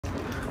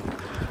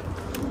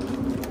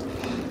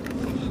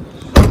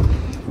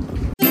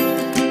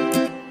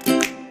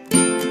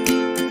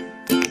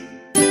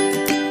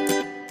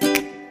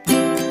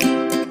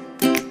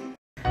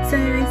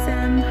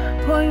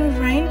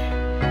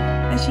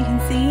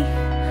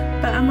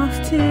rainy, but I'm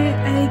off to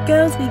a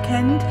girls'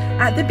 weekend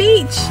at the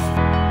beach.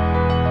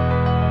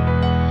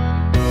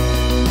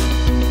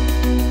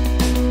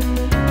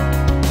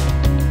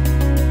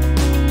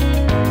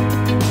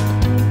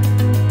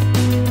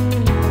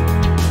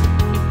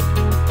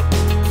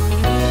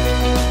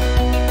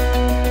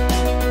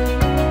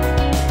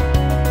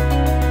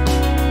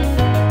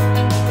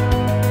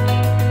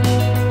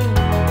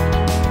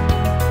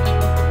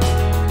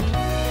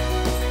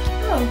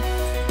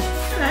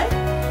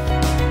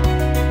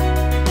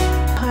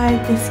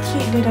 This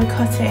cute little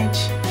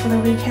cottage for the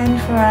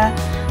weekend for a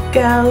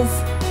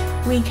girls'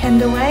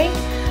 weekend away.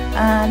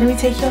 Let me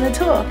take you on a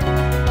tour.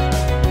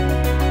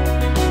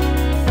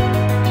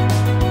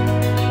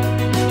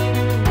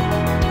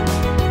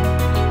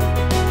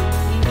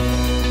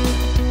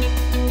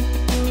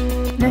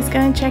 Let's go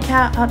and check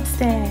out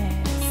upstairs.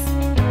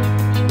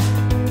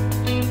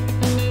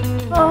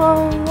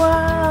 Oh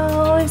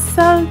wow, it's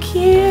so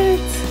cute.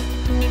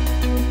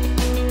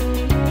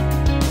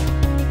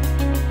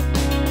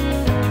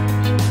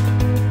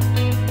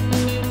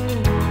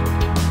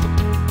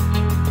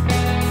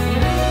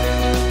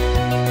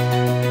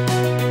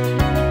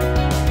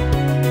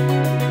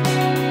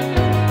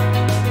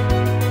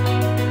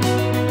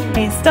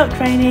 It stopped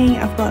raining.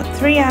 I've got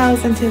 3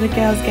 hours until the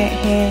girls get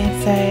here,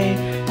 so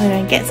I'm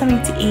going to get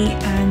something to eat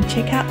and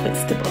check out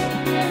Whitstable.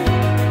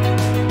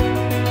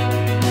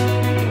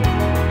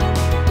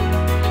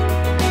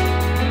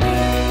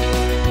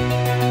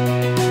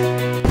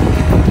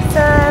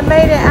 So I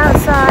made it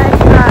outside,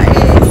 but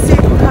it is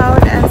super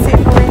cold and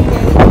super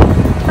windy.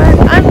 But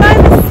I'm by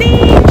the sea.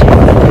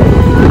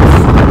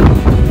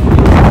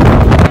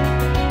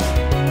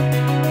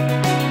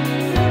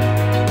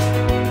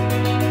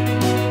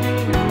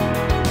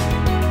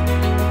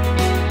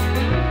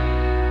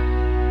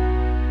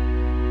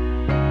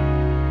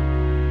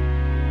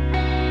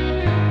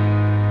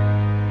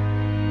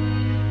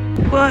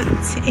 What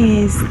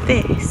is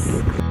this?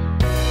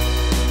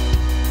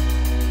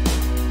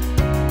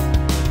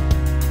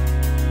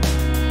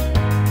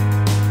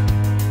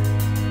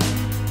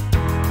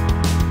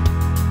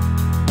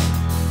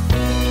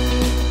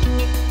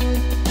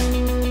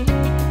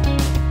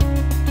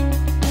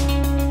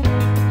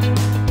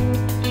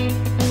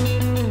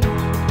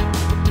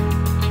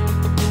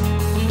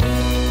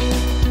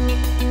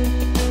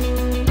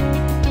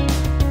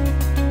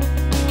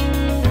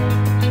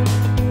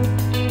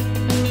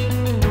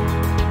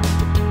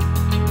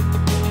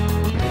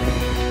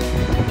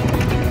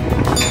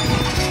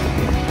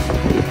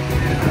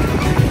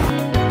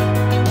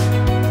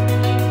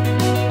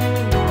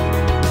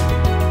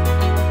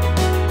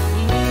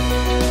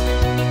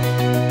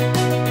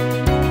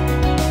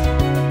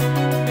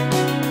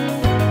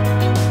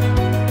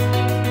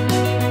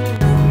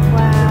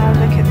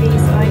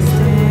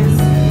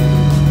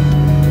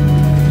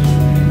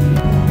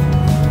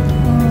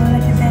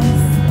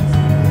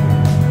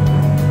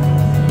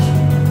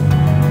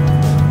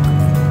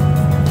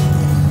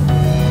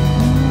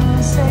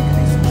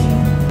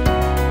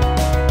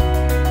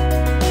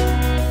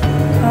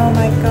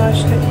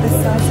 Gosh, look at the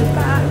size of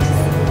that.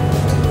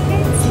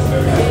 It's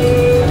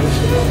huge.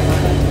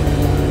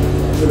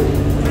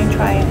 Let me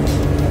try it.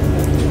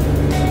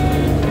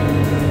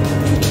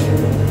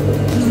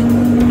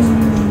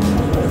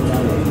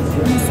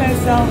 It's so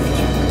soft,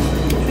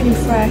 really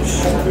fresh,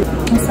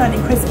 and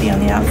slightly crispy on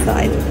the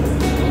outside.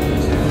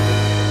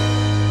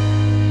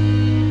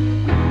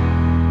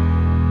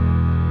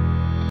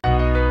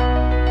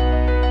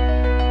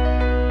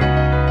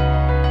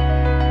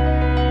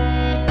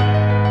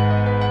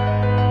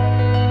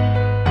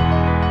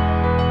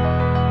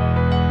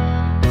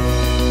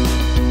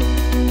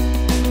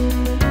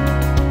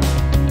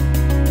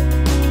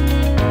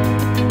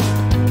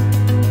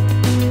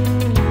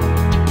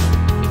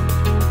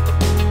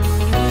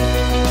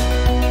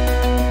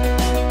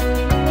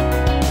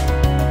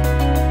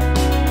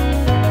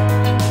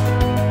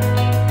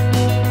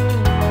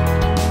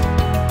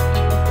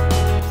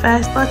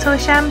 First bottle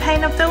of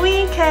champagne of the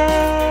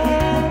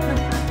weekend.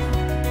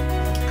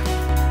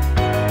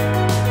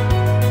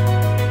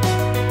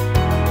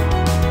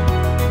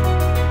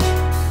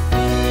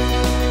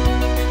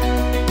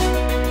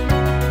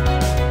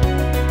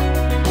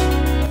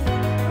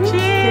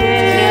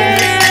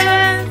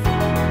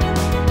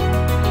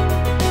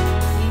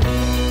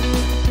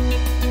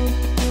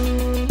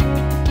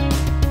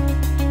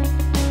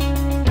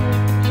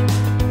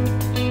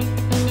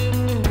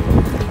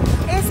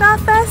 Our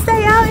first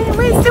day out in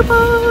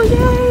Whitstable,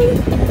 yay!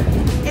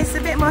 It's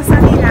a bit more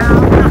sunny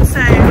now,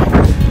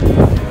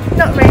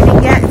 not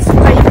raining yet,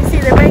 but you can see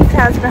the rain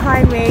clouds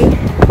behind me.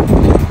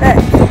 Look.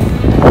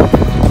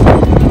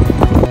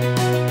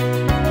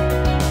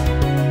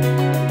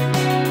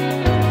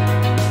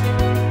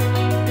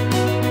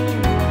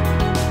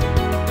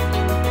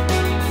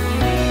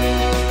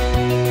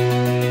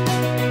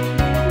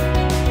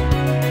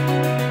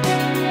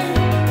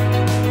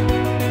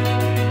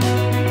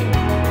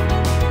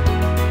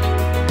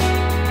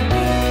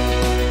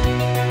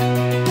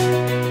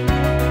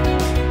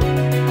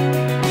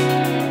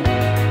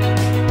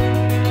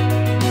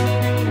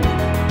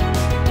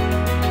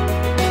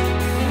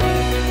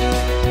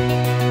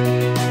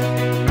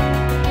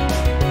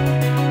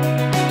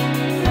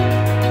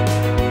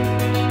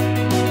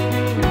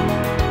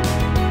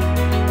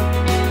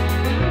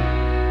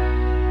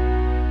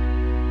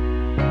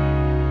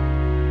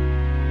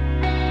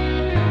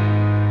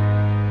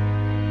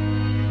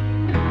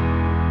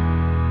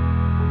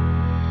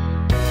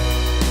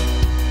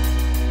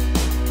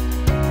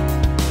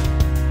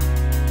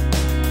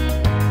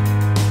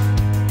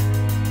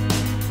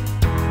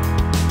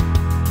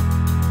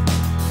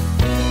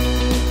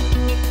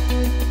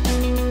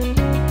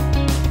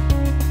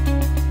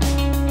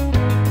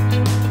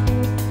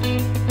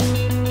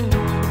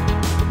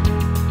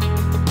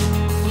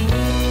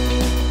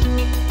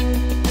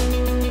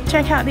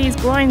 check out these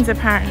groins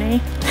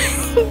apparently.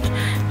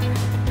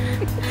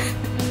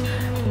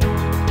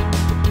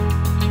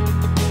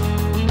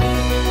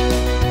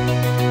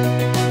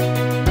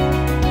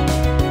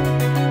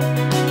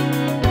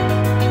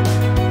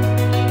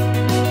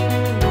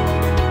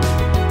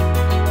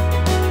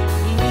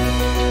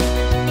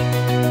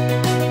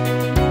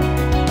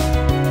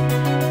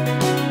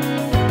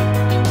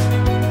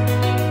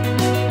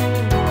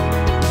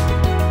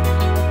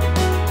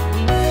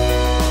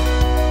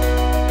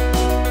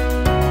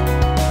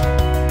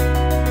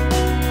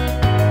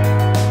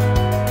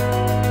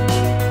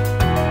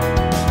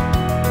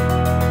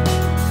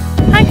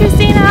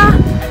 Christina,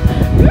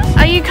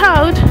 are you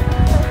cold?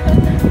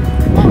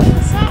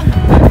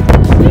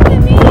 Look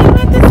at me, I'm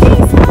at the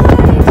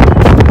seaside.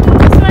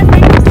 This is my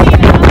friend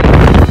Christina.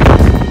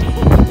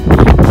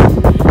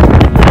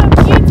 Look how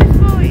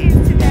beautiful it is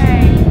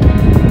today.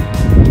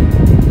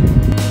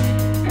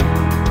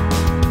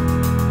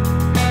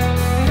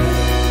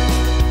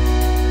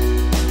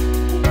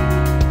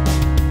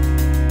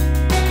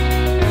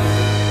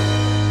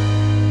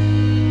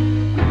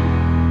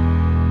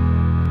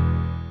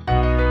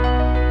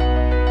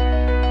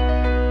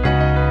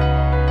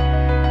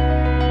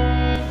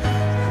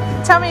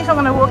 Tell me if I'm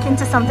going to walk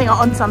into something or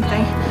on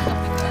something.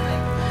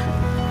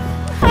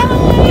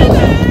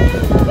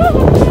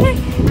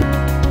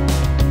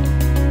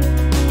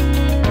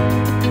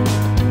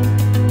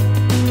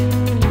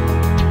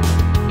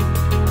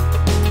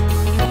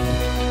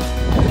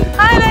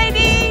 Hi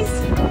ladies!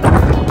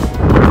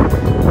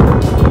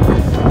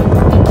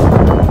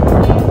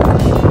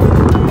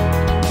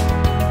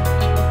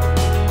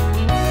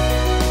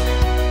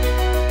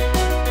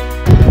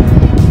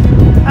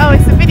 Oh,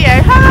 it's a video.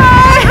 Hi!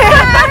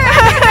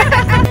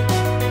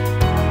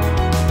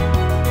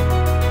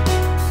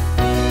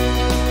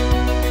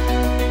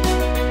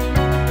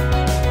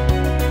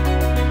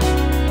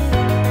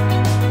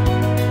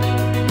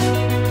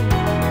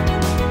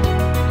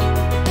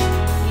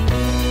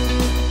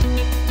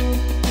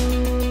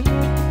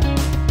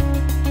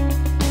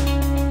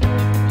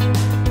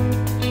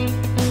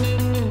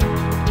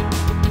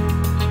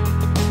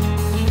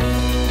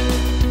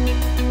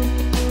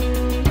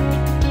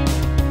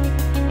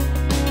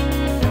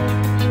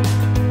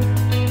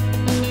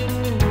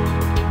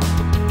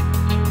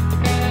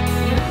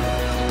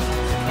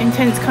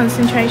 Intense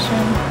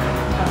concentration.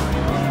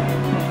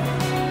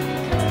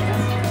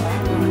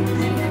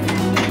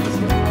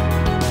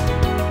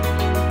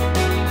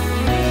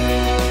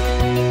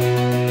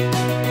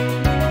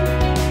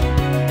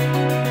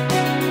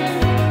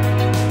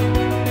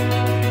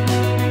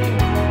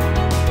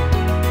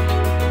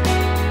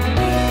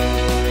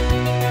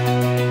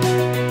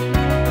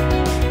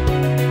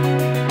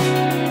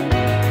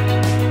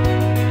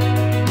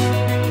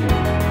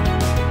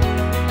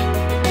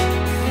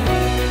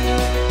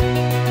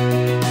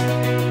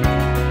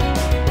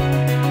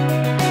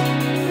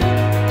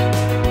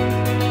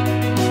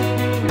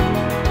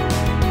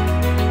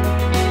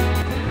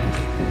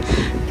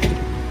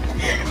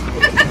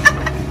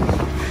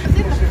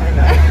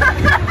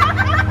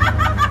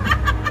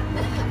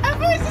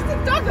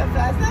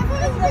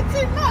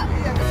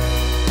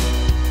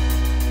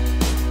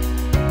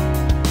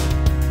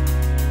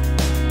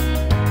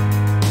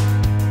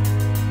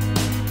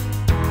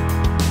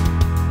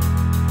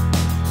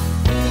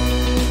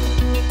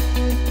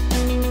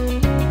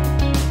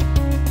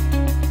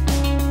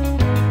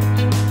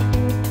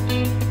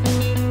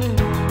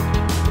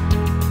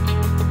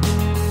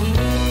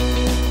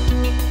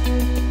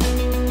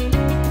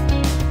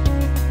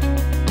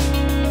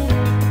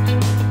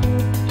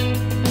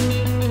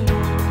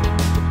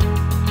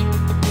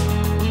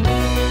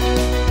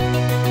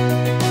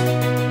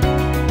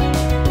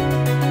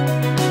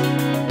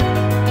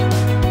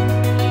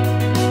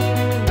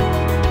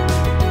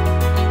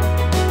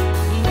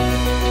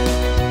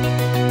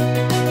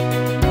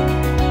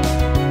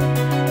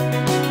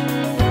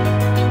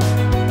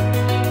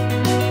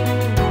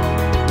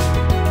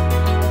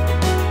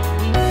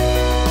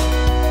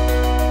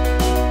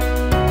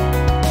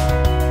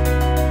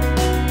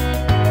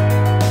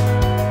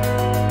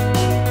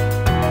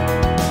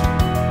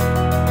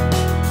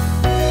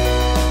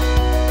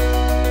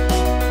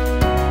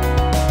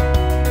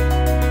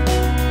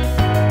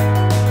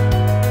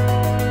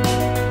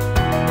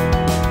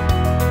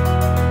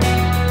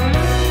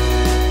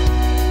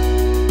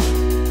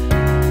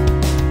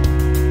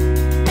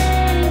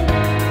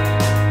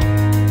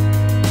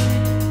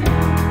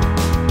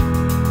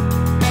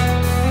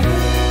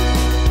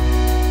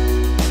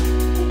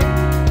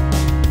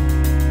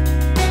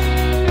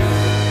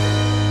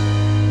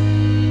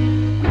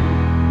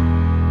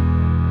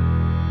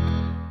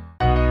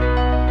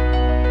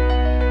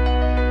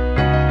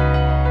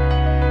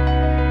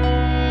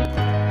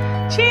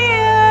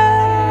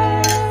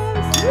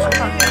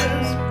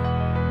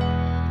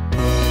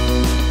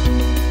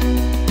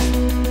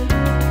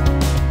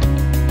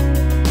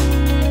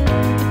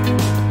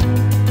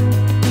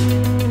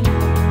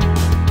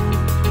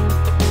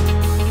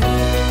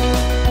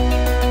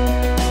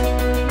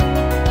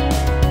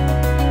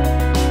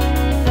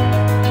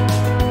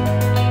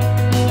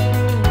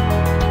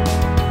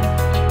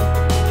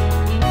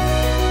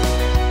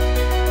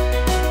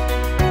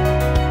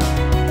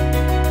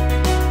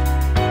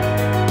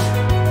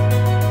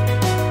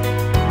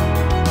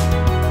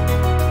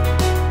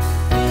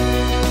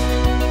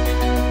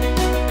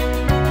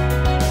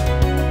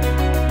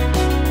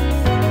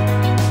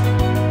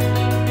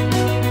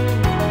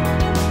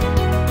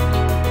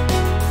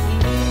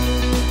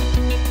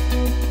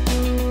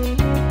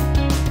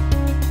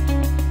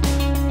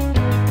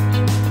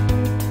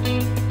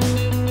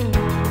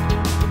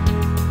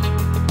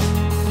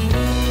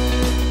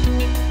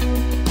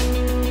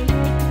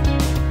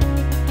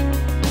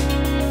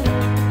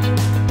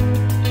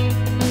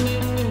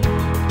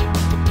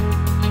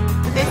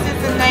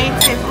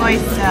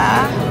 oyster,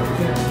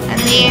 and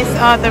these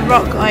are the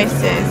rock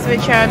oysters,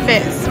 which are a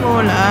bit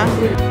smaller.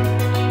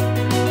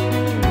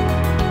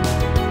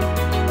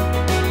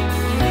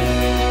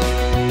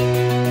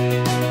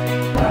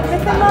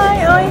 Look at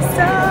my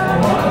oyster!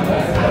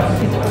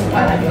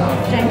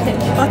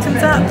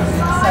 Bottoms up.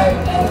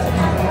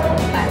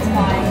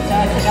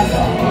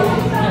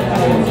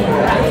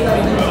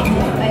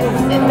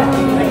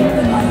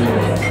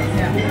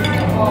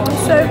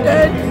 So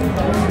good.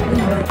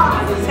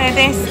 So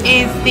this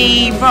is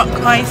the rock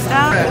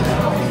oyster.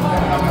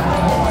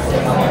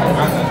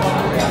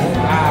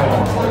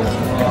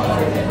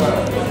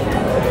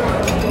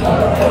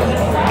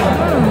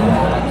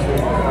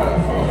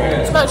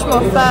 It's much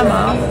more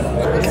firmer.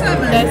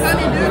 Less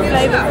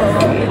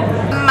flavourful.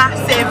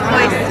 Massive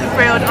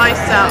grilled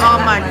oyster. Oh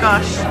my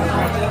gosh.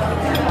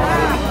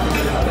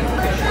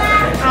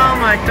 Oh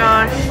my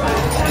gosh.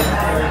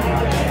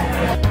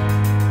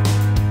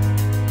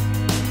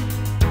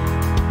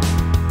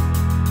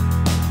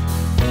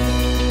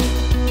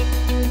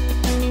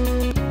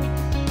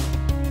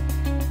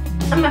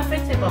 I'm a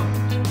Whitstable.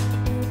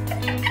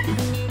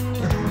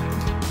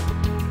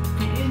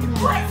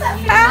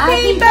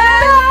 Happy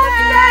birthday!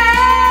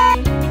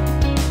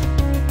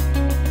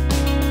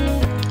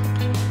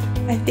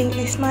 I think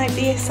this might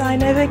be a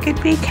sign of a good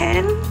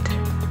weekend.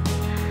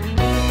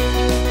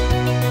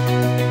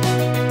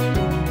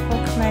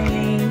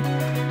 Guacamole.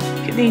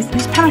 Look at these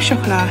pain au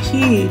chocolat,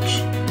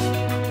 huge.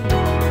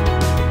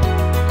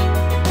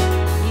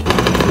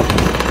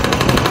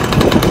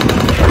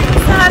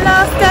 It's our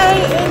last day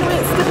in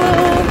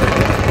Whitstable.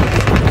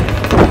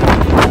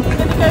 We're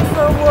going to go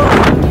for a walk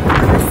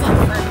and a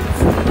sunset.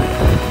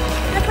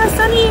 Look how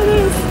sunny it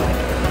is.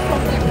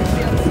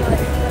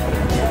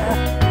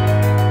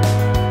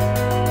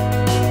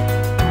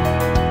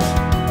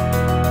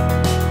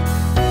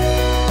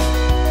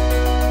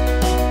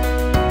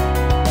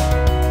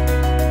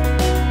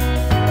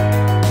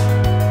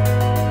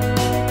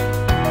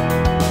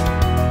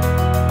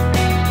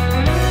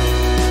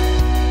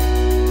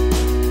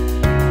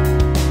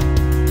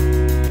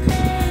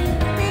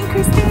 Me and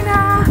Christina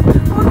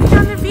walking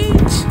on the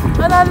beach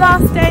on our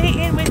last day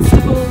in Whitstable.